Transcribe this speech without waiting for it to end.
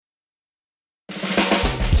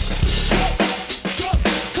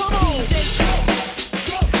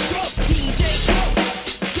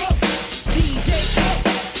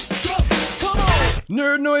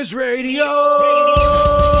Nerd Noise Radio!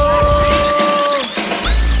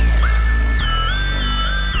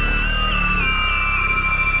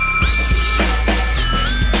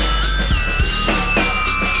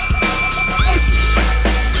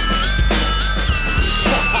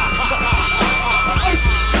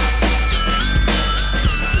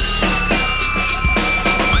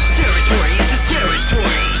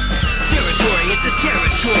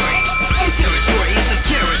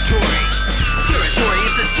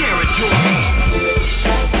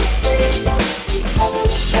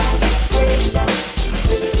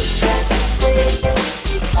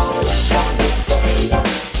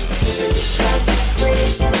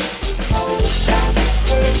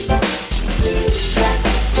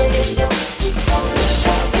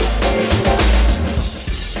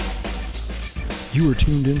 You are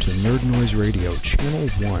tuned into Nerd Noise Radio, Channel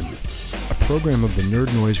 1, a program of the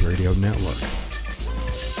Nerd Noise Radio Network.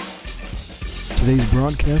 Today's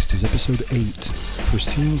broadcast is episode 8 for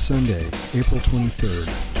Scene Sunday, April 23rd,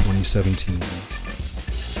 2017.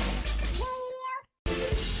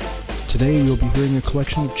 Today we'll be hearing a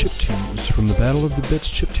collection of chiptunes from the Battle of the Bits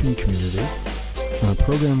chiptune community on a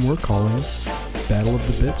program we're calling Battle of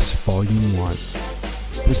the Bits Volume 1.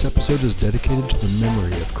 This episode is dedicated to the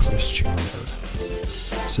memory of Chris Chandler.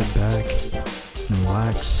 Sit back and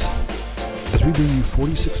relax as we bring you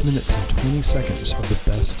 46 minutes and 20 seconds of the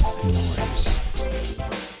best noise.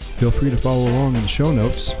 Feel free to follow along in the show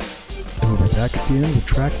notes, and we'll be back at the end with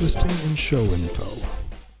track listing and show info.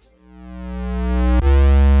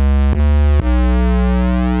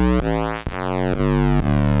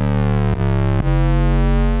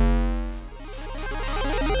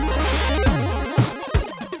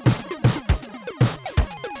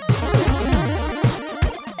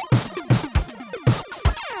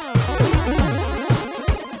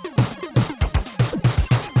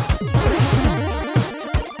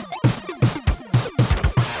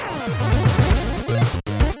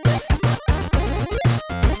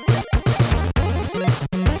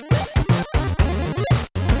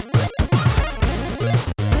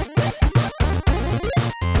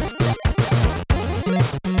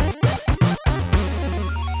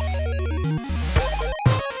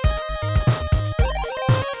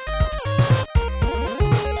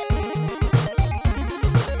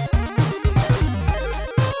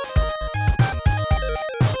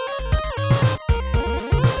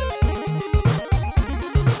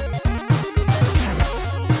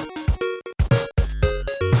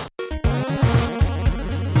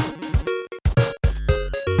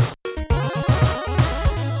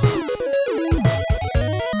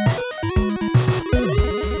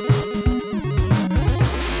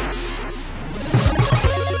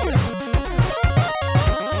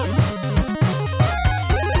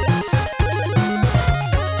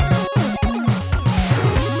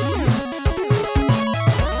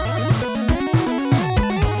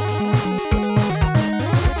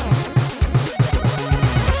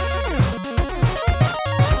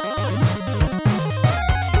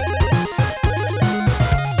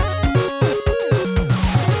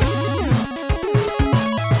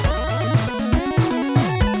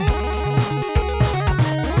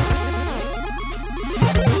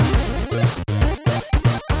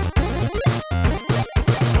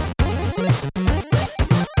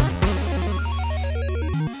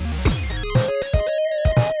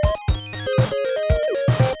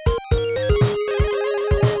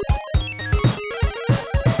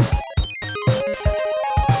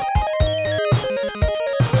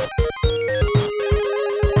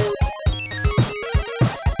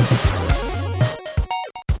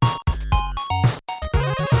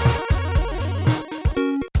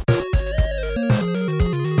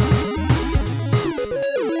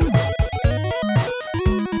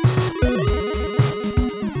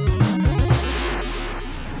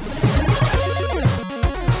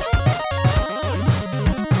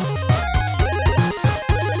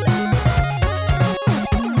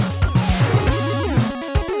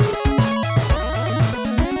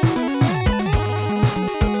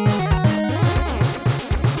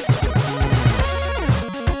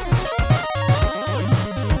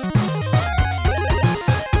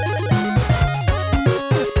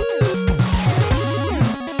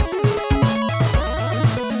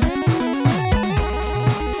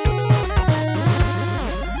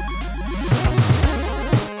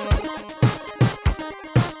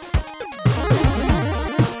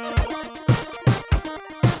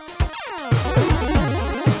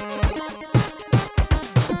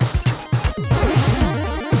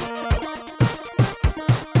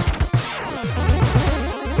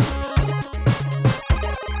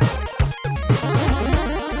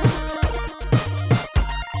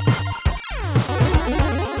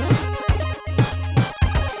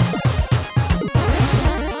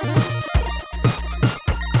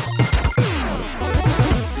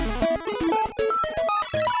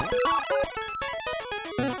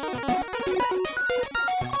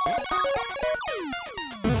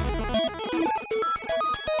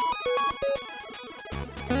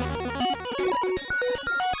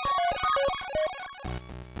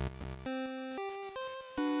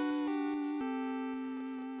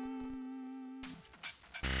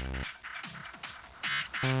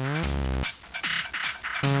 Citizens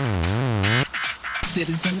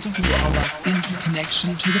of Walla,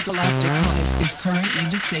 interconnection to the Galactic Hive is currently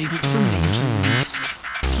disabled for maintenance.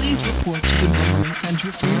 Please report to the Memory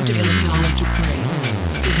Center for your daily knowledge upgrade.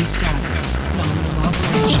 City status, nominal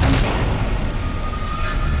operation.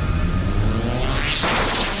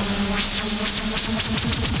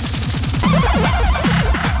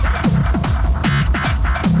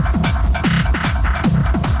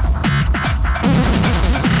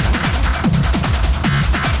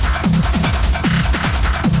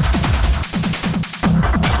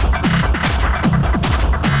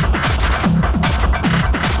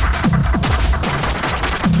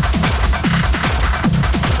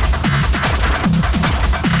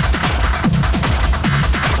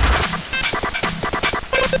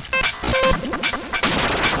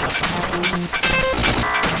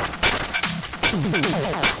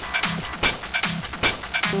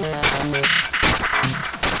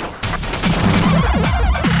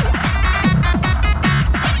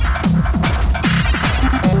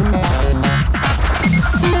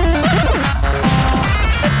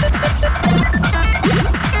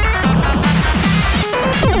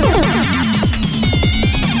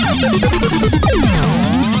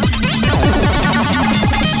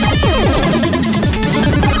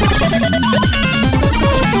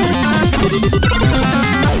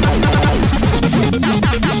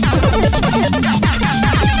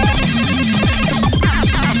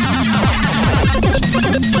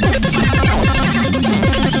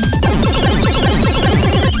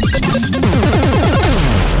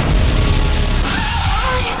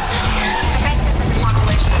 Hephaestus is a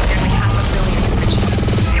population of nearly 500 million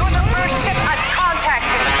citizens. It was the first ship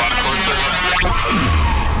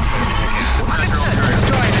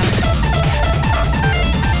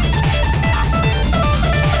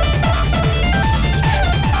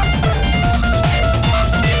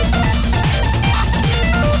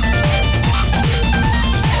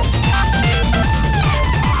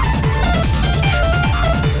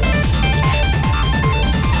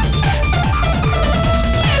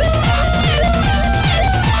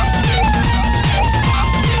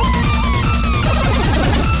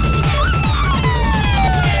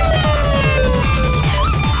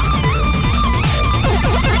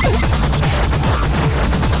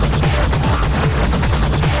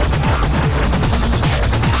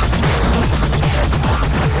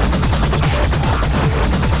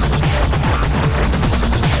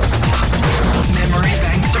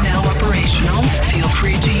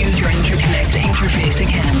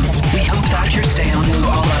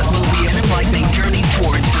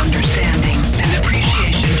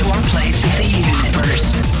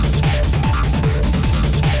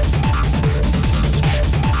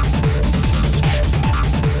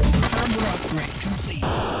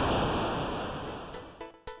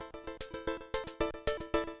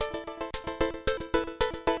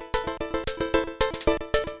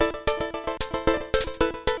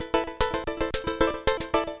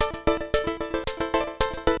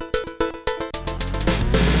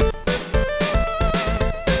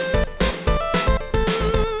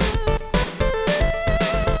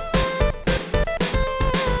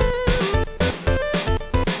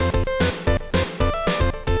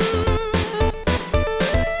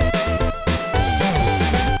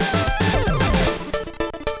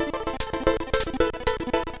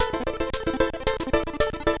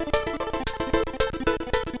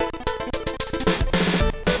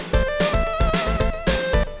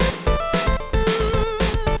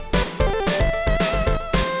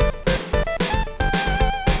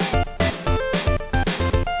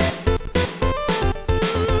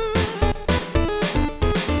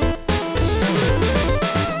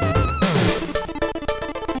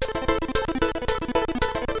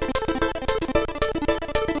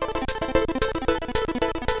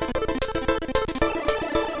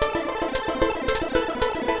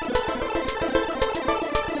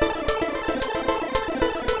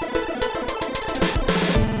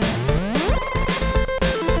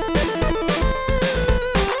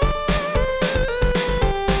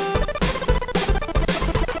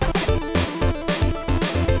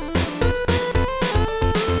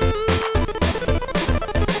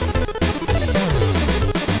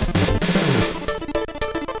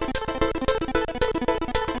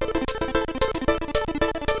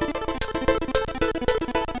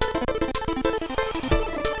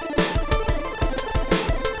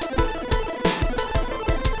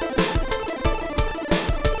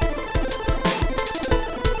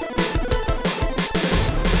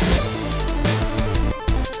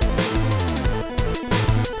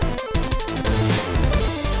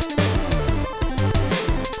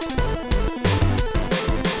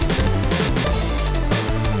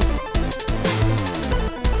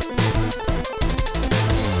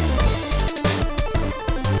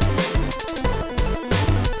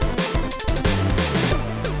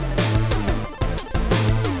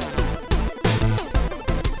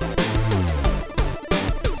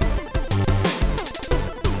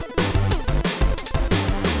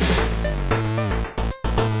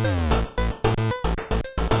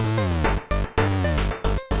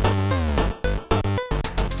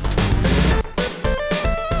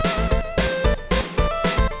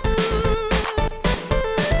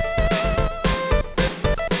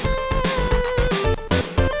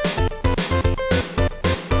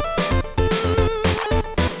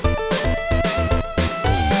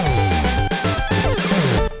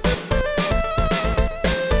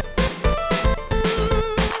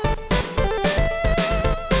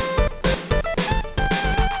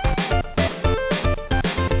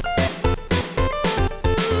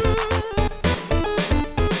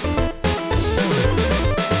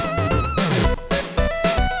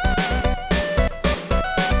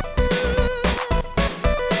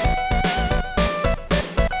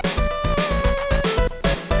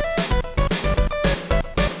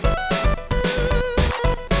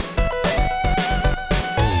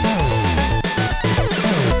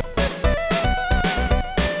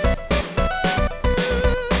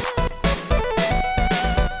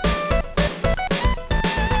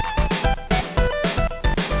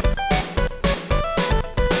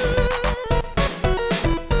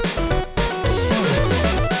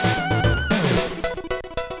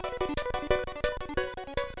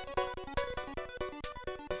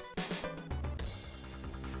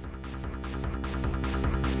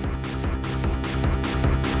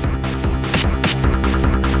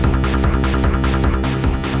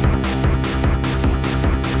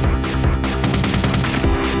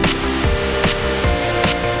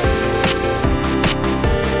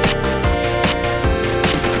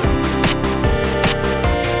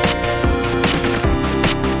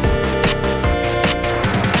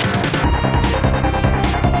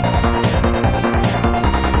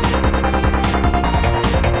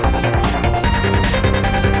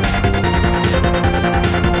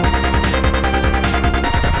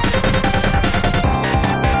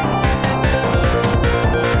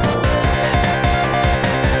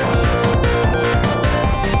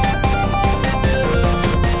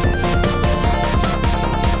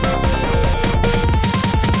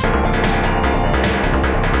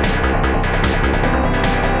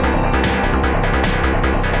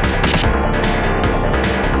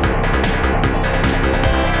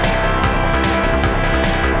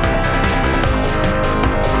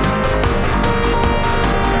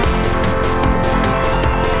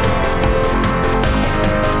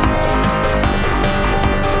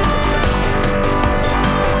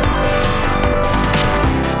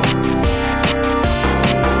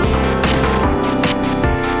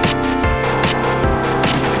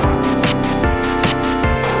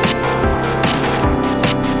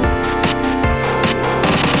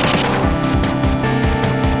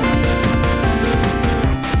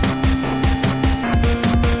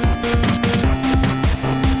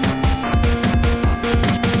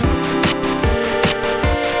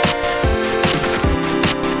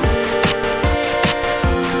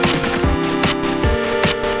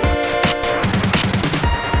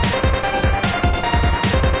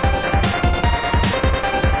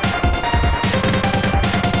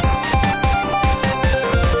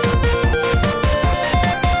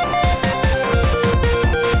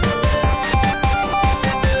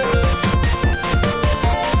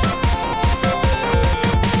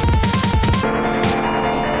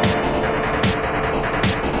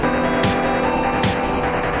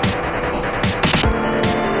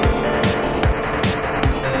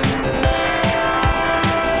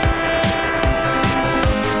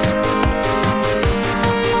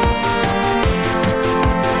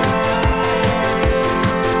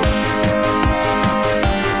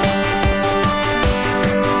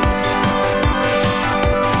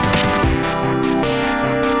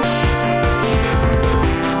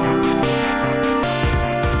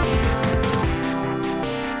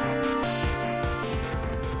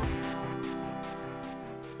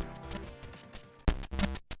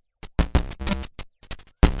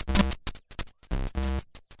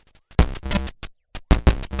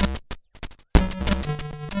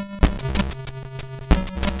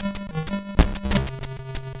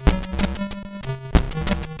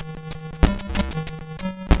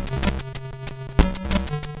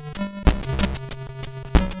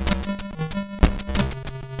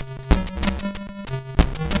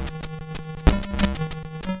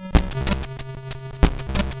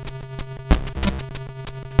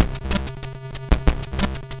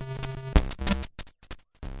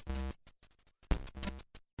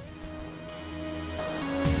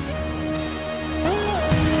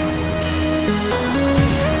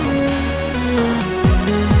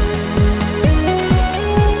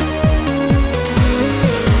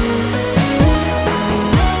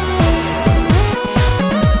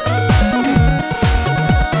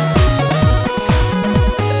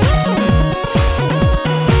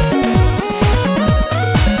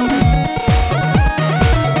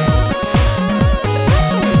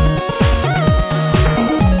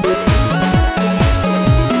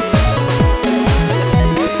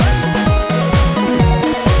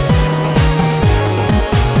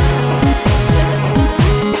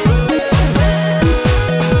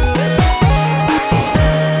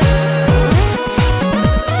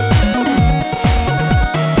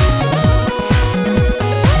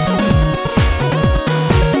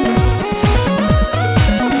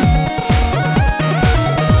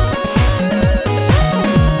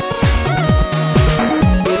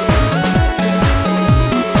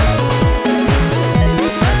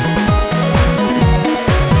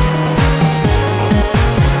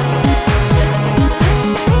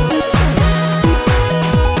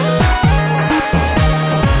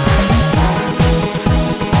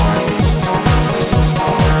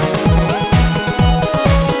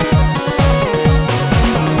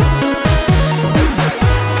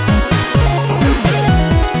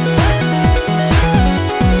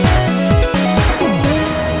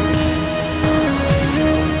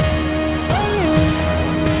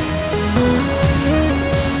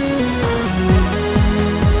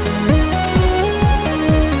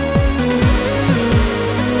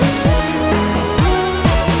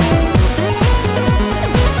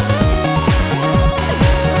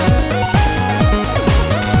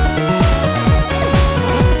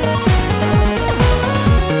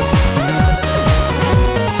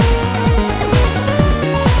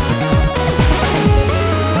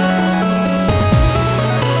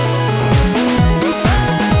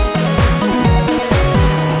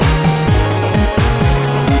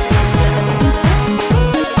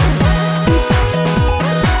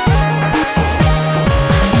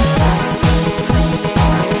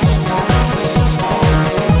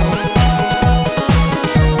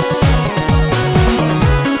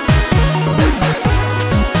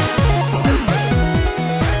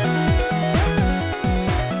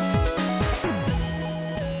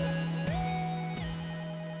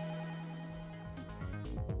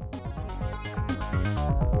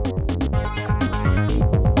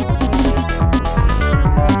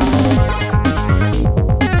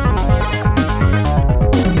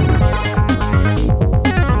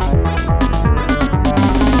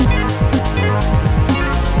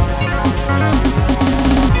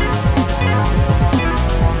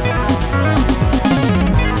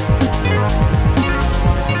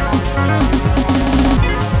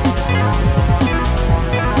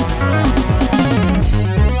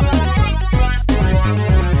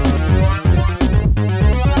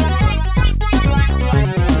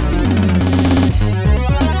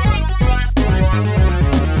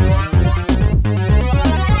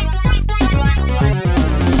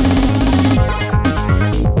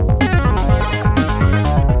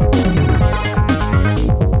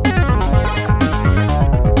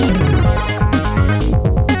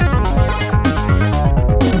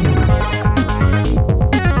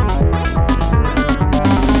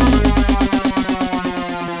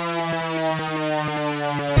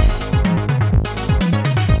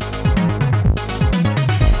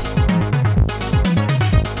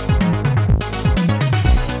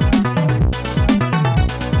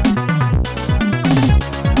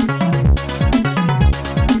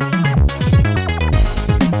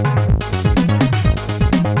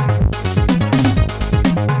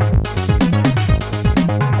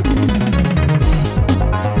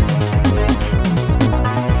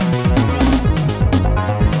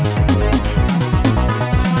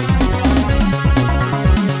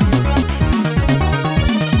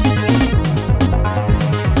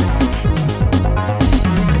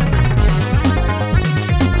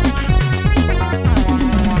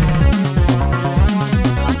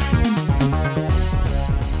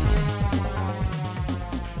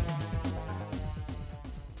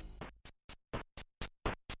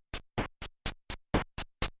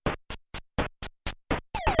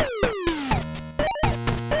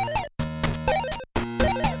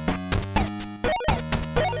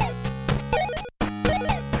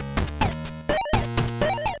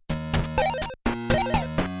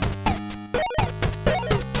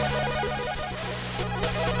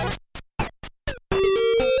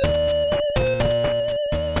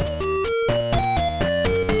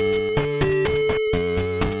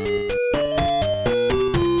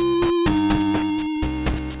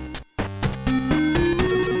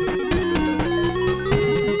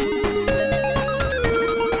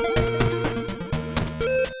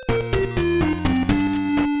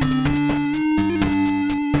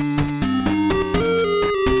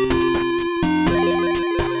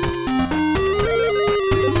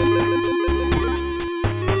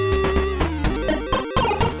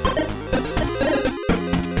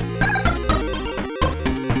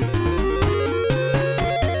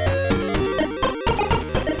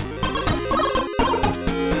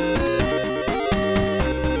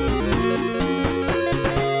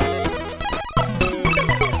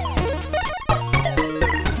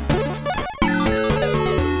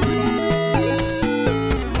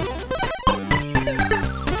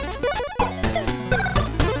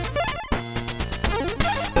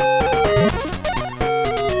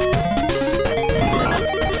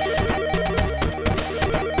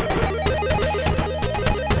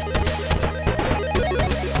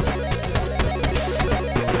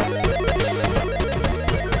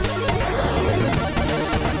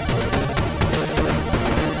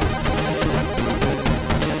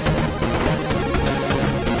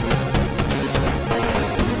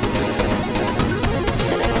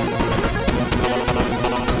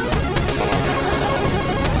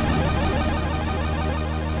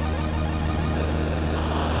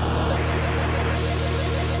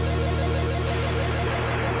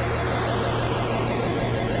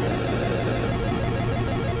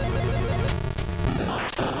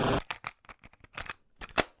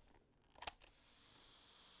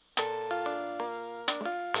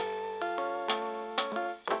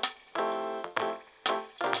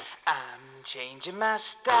changing my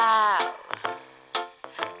style.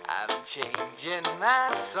 I'm changing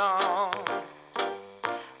my song.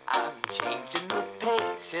 I'm changing the pace.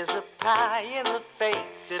 There's a pie in the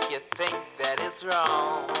face if you think that it's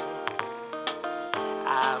wrong.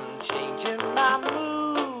 I'm changing my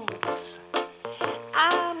moves.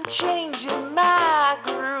 I'm changing my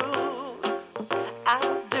groove.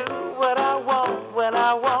 I'll do what I want when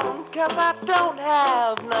I want, 'cause I don't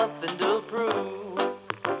have nothing to prove.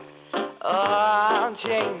 Oh, I'm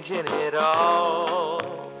changing it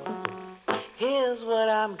all. Here's what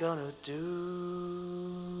I'm gonna do.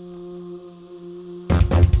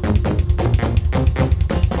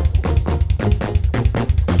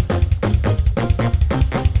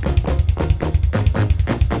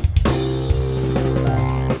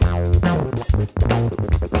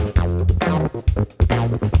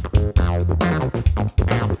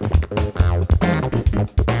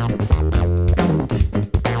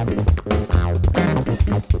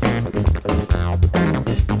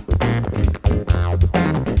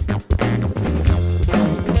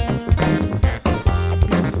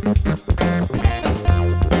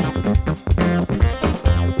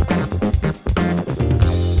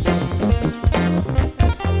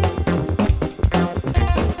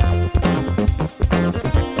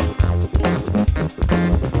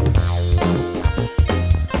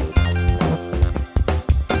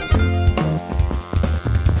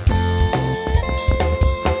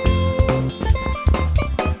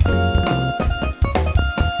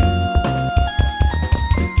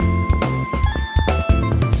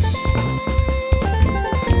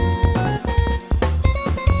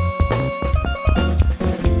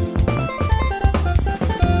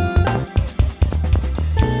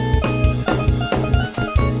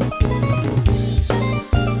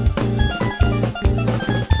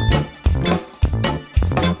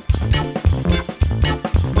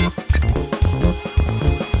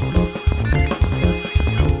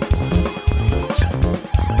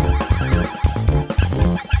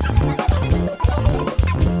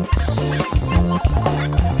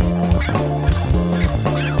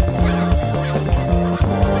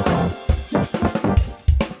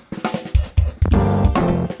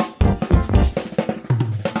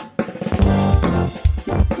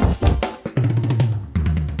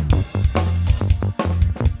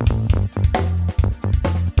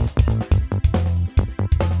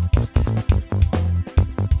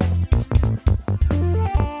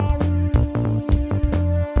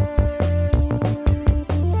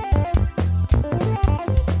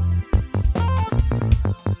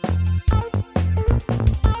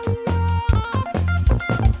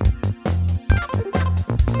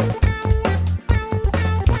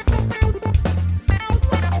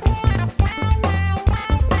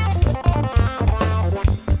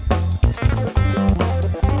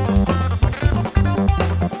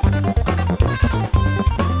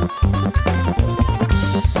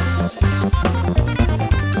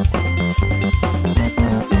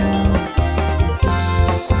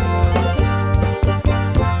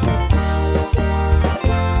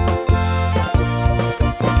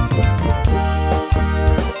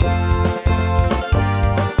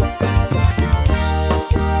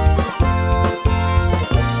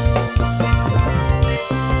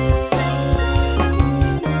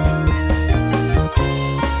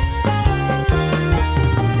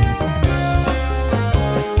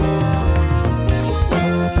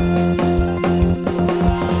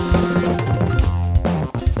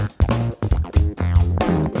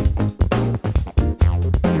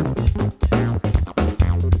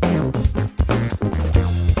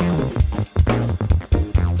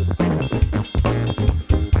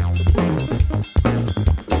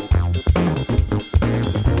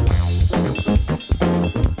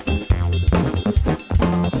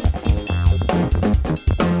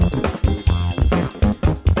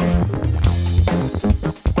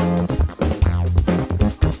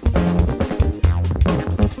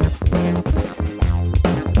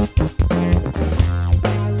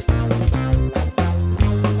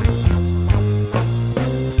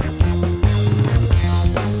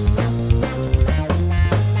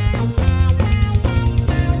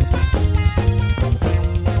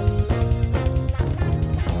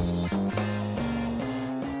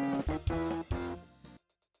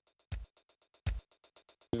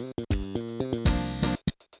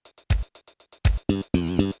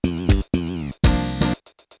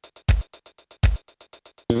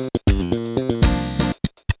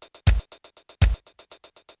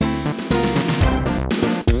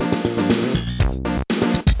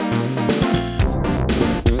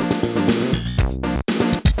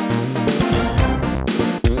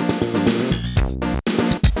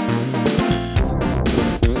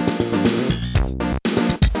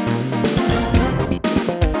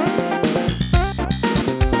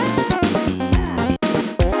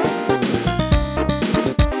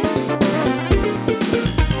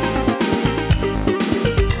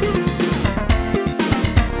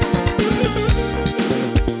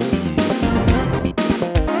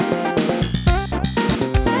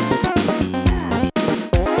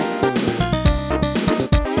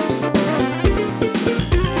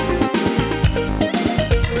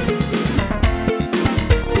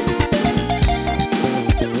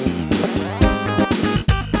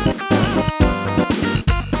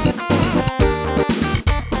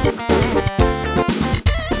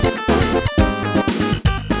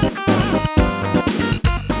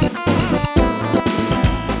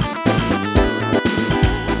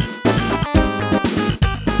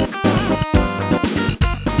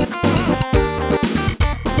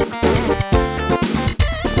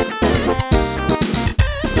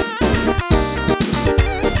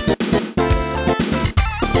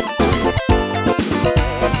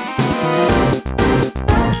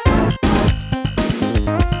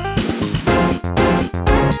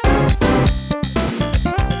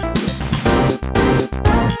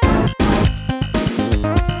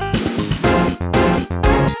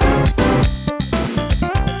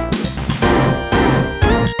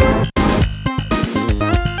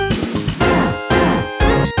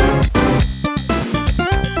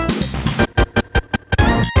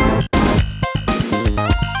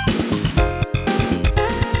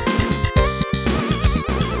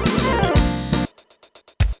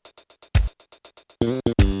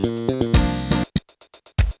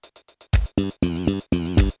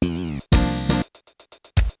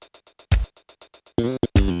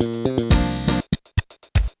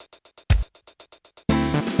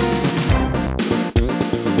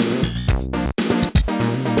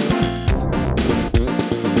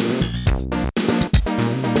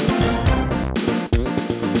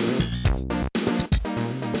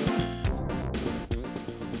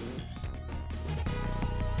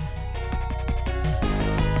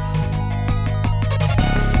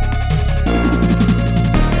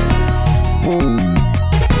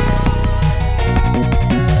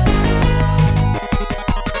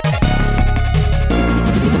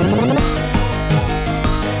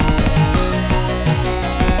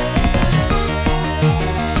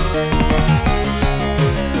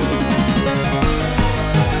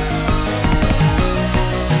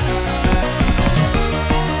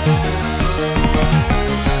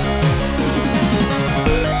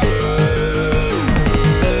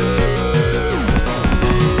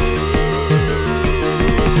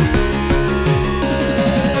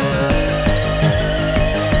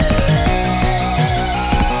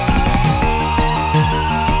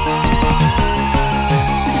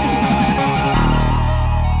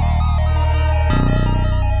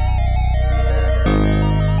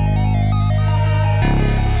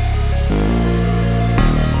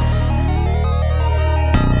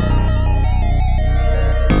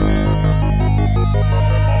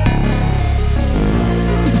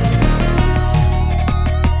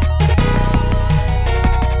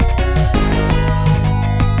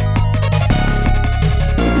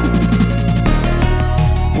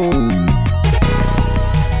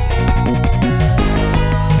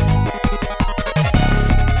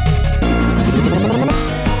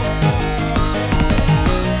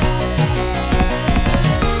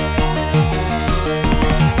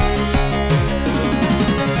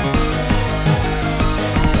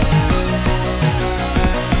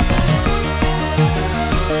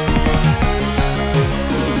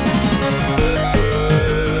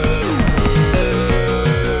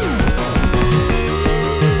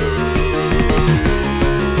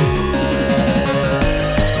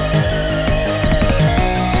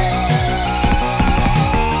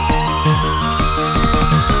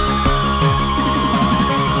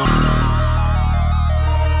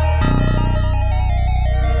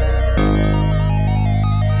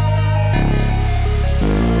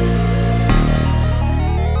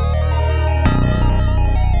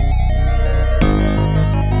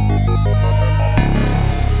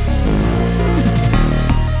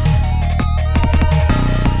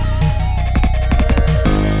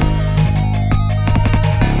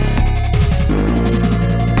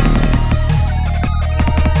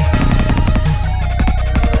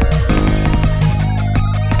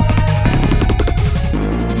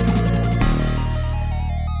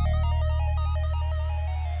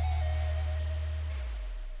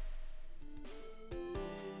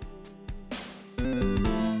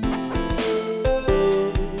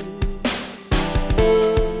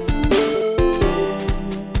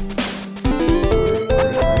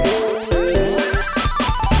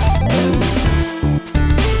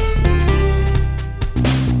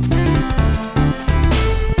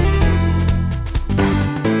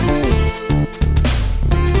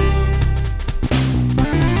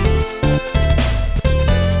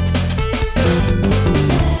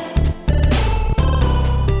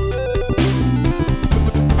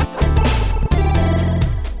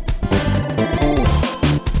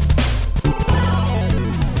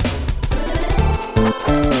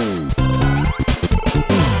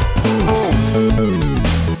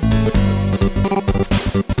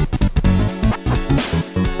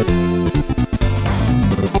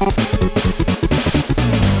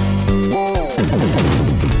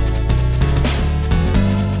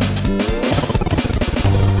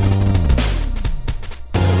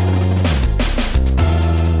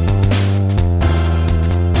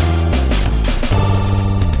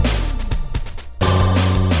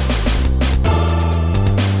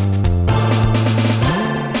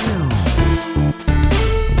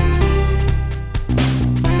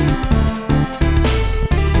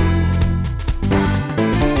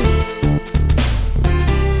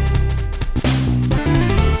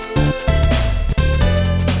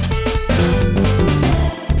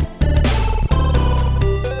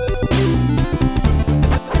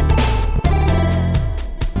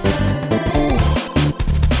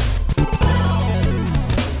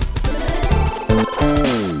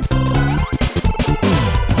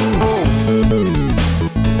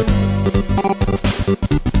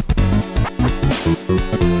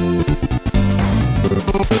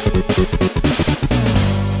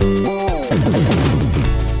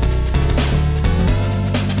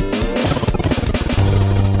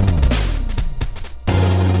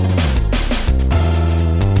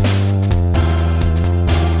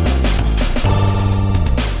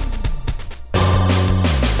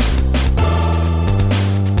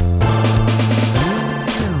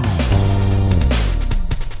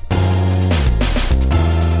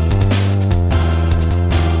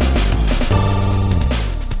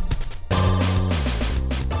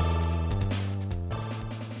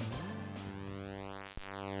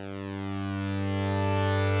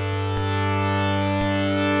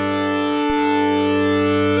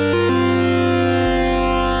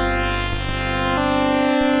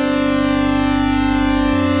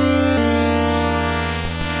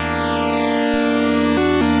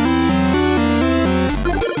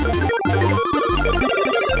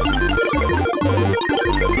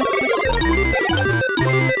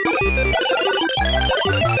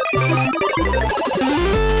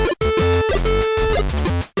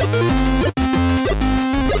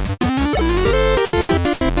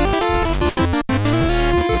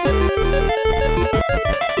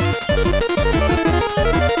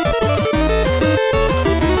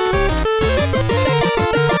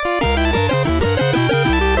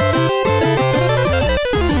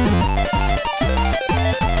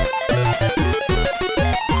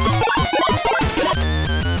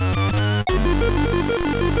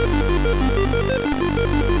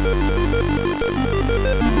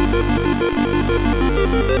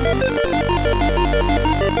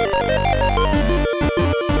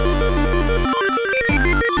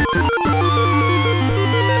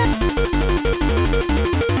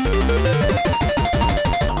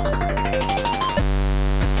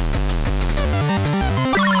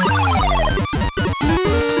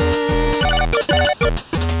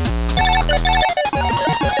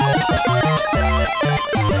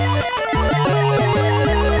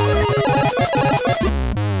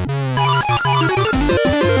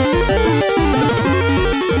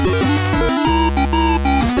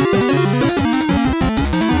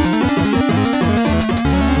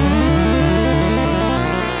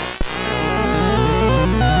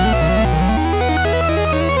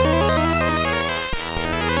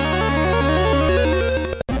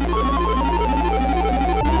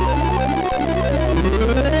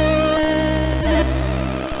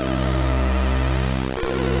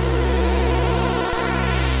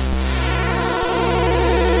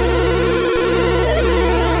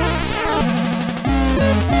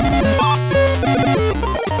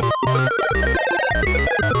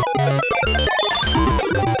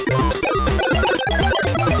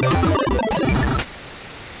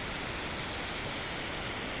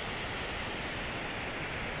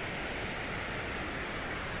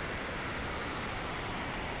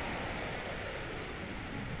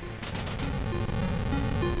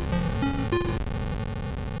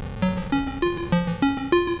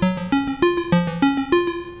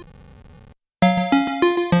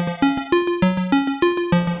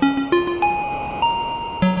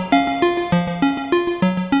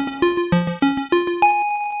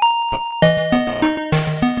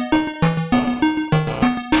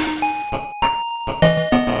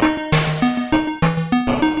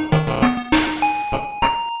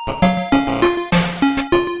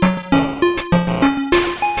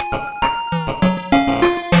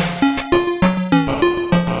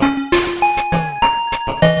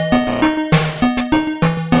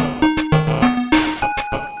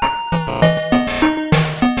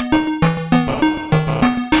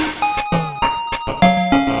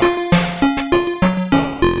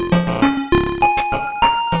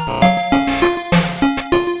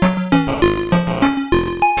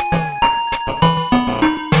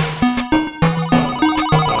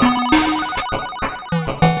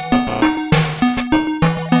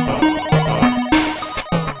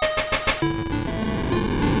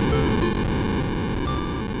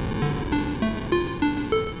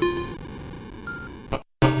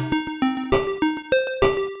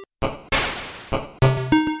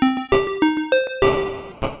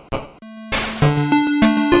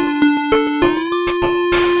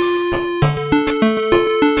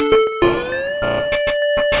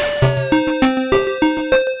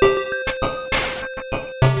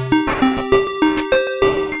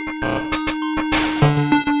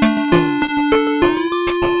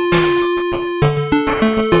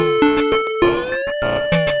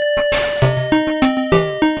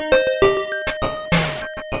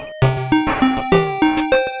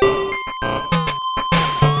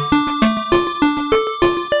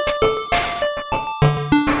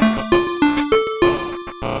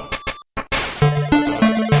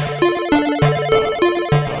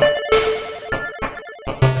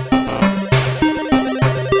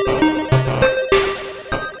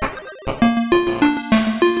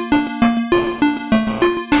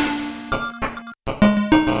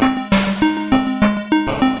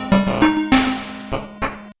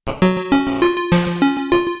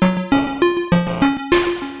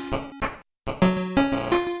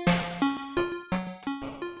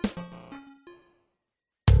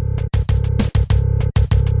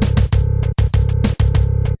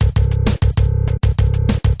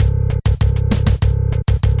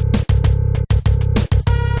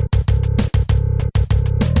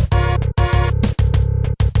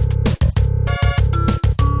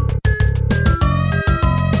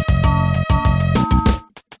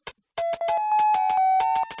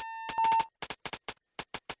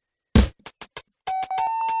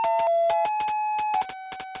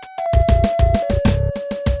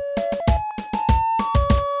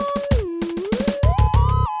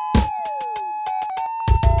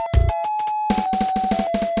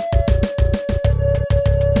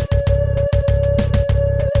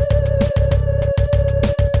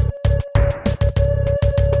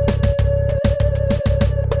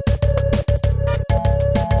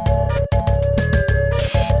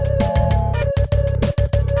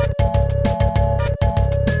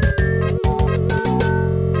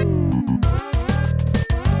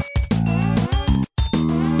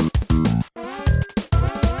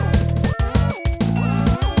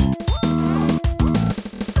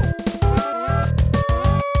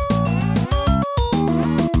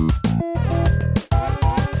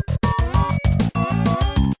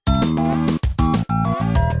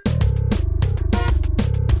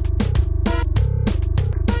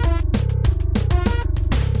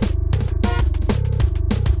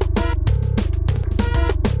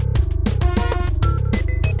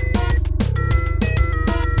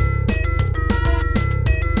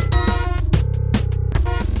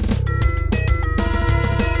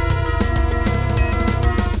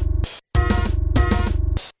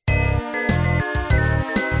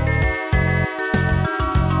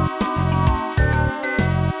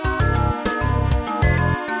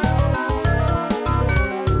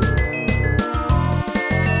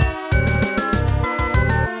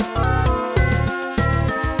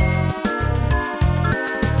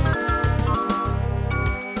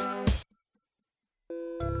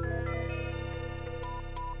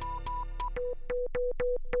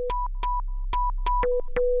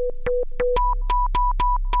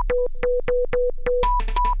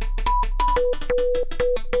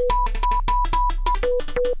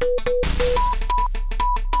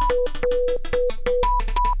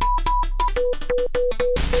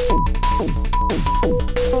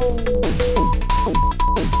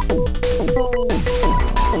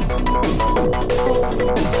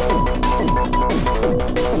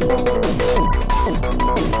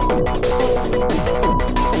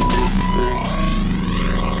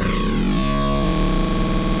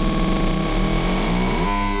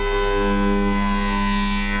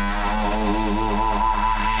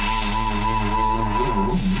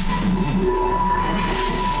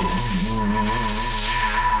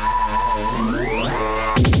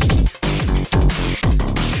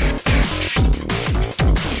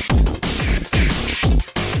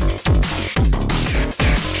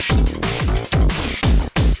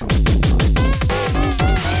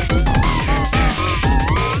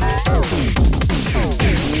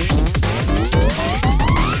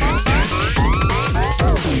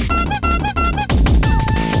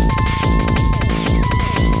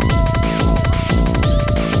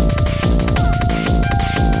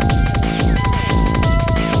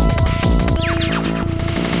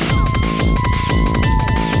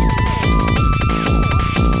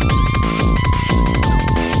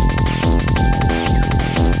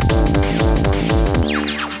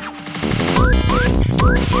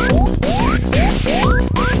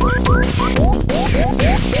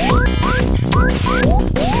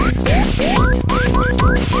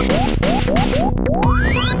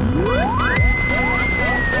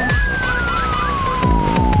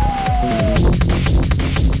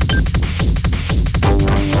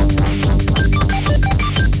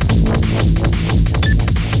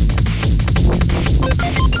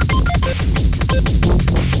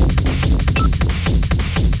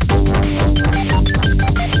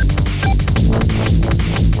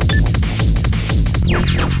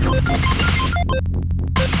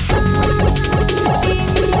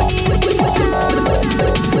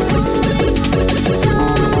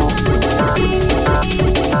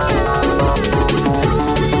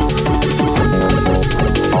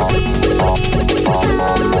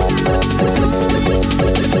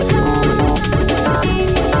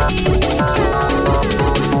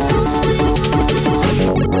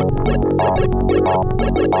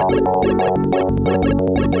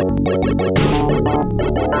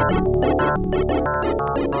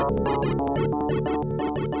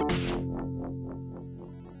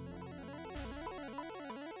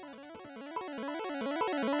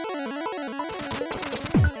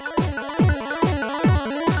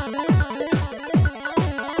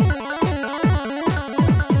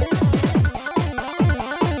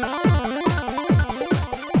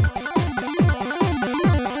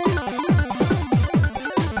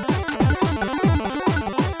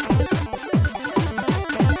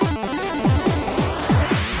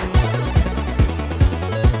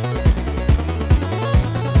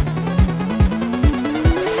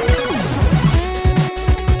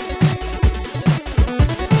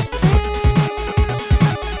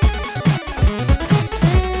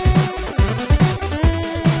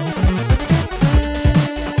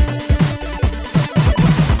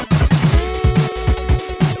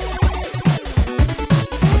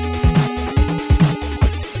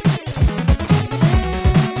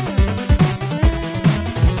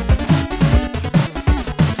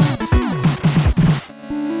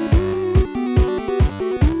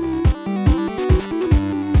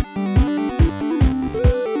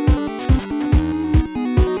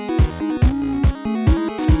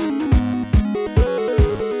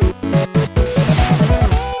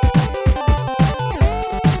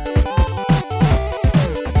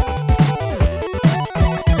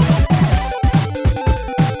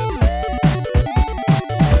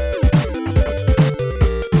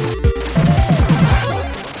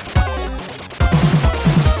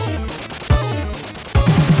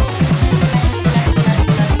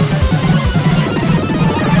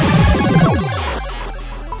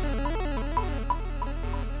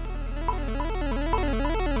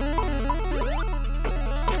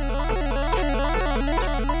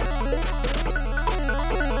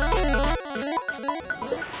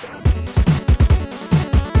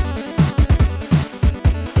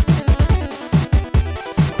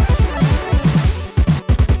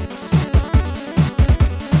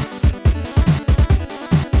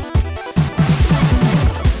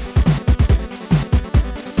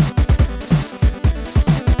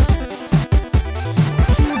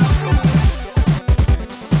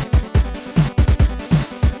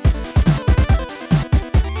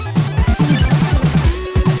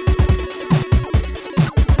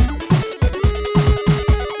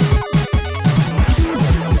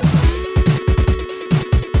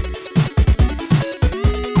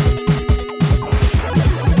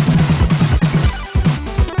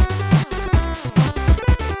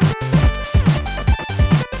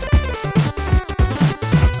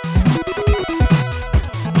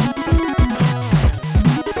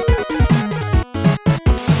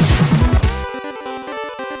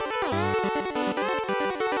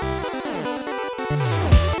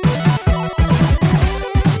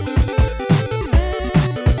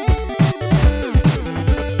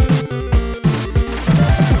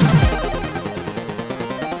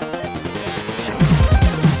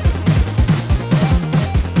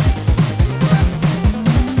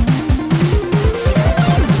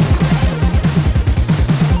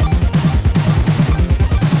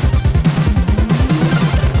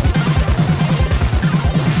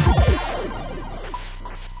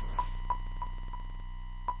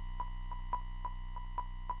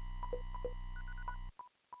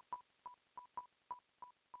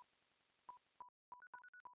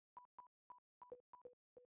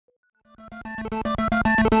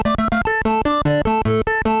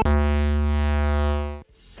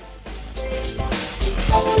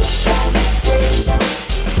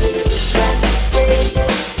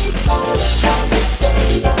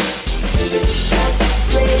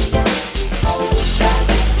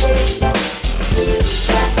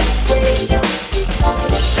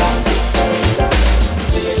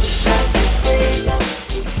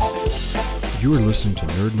 You are listening to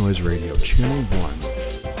Nerd Noise Radio, Channel 1.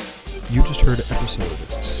 You just heard episode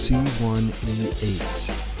C1E8,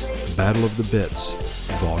 Battle of the Bits,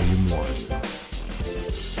 Volume 1.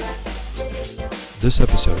 This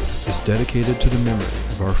episode is dedicated to the memory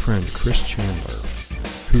of our friend Chris Chandler,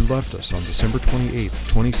 who left us on December 28,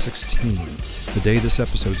 2016, the day this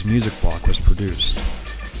episode's music block was produced,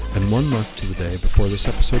 and 1 month to the day before this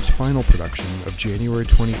episode's final production of January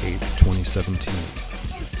 28, 2017.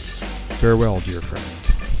 Farewell, dear friend,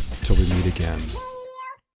 till we meet again.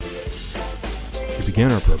 We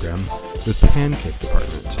began our program with Pancake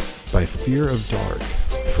Department by Fear of Dark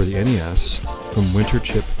for the NES from Winter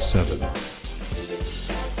Chip 7.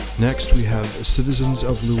 Next we have Citizens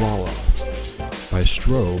of Luala by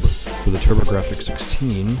Strobe for the TurboGrafx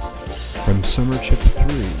 16 from Summer Chip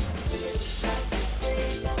 3.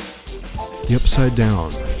 The Upside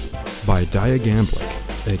Down by Dia Gamblick,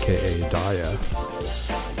 aka Dia,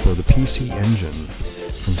 for the PC Engine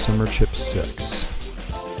from Summer Chip 6.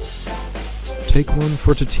 Take One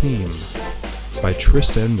for Team by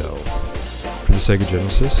Tristendo for the Sega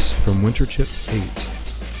Genesis from Winter Chip 8.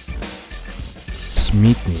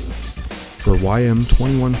 Smeekney for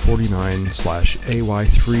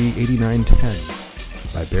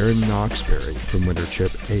YM2149/AY38910 by Baron Knoxberry from Winter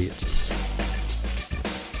Chip 8.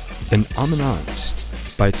 And Amanance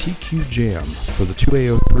by TQ Jam for the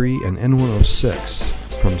 2A03 and N106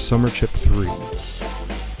 from Summer Chip 3.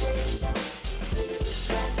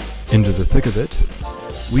 Into the thick of it,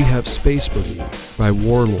 we have Space Boogie by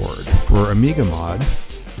Warlord for Amiga Mod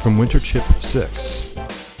from Winter Chip 6.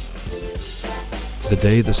 The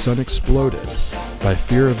Day the Sun Exploded by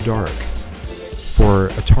Fear of Dark for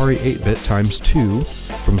Atari 8-bit x2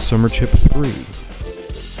 from Summer Chip 3.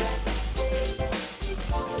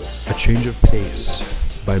 A Change of Pace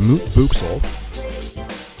by Moot Buxel,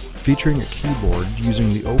 featuring a keyboard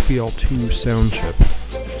using the OPL2 sound chip,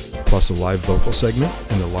 plus a live vocal segment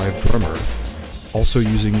and a live drummer, also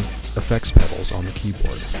using effects pedals on the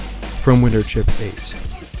keyboard, from Winter Chip 8.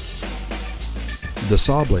 The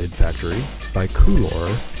Sawblade Factory by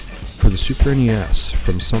Coolor for the Super NES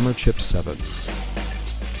from Summer Chip 7.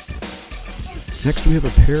 Next we have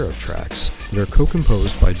a pair of tracks that are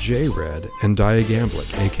co-composed by J-Red and Dia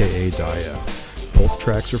Gamblick, aka Dia. Both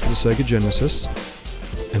tracks are for the Sega Genesis,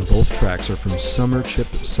 and both tracks are from Summer Chip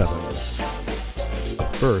 7.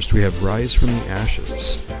 Up first we have Rise from the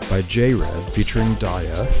Ashes by J-Red featuring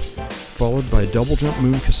Dia, followed by Double Jump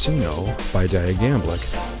Moon Casino by Dia Gamblick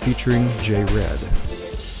featuring J-Red.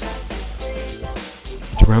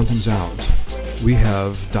 To round things out, we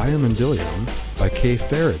have Diamondillium by Kay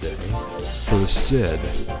Faraday for the SID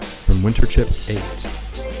from Winter Chip 8.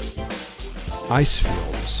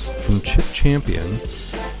 Icefields from Chip Champion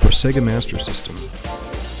for Sega Master System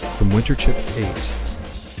from Winter Chip 8.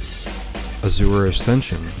 Azure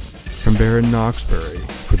Ascension from Baron Knoxberry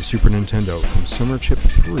for the Super Nintendo from Summer Chip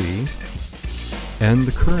 3. And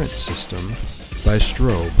The Current System by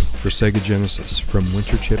Strobe for Sega Genesis from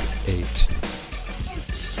Winter Chip 8.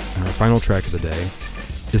 And our final track of the day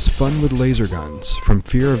is Fun with Laser Guns from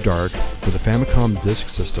Fear of Dark for the Famicom Disk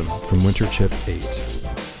System from Winter Chip 8.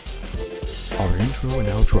 Our intro and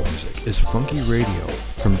outro music is Funky Radio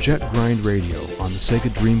from Jet Grind Radio on the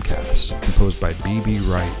Sega Dreamcast, composed by B.B.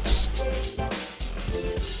 Wrights.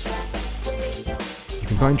 You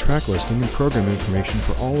can find track listing and program information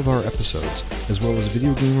for all of our episodes, as well as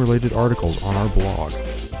video game related articles on our blog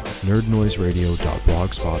at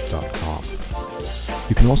nerdnoiseradio.blogspot.com.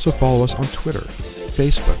 You can also follow us on Twitter,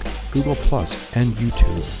 Facebook, Google+, and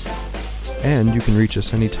YouTube. And you can reach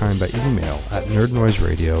us anytime by email at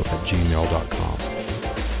nerdnoiseradio@gmail.com.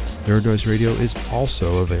 Nerd Noise Radio is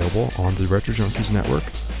also available on the Retro Junkies network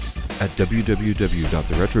at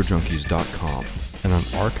www.theretrojunkies.com and on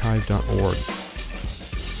archive.org.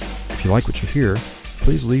 If you like what you hear,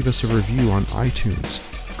 please leave us a review on iTunes,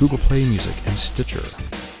 Google Play Music, and Stitcher,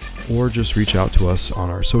 or just reach out to us on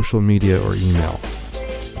our social media or email.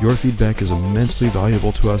 Your feedback is immensely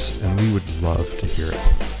valuable to us, and we would love to hear it.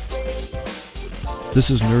 This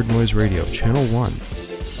is Nerd Noise Radio, Channel 1,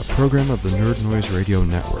 a program of the Nerd Noise Radio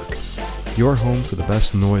Network, your home for the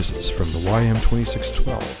best noises from the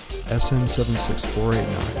YM2612,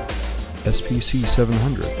 SN76489, SPC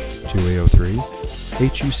 700, 2A03,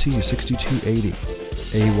 HUC 6280,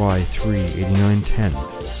 AY38910,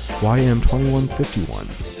 YM2151,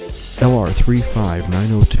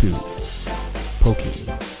 LR35902, Pokey,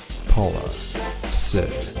 Paula,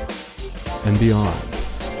 Sid, and beyond.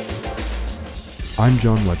 I'm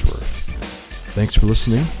John Wedgeworth. Thanks for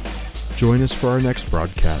listening. Join us for our next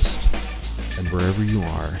broadcast, and wherever you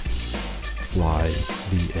are, fly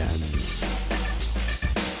the end.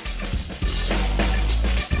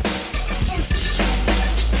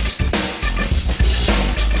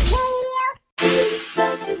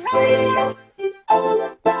 Radio.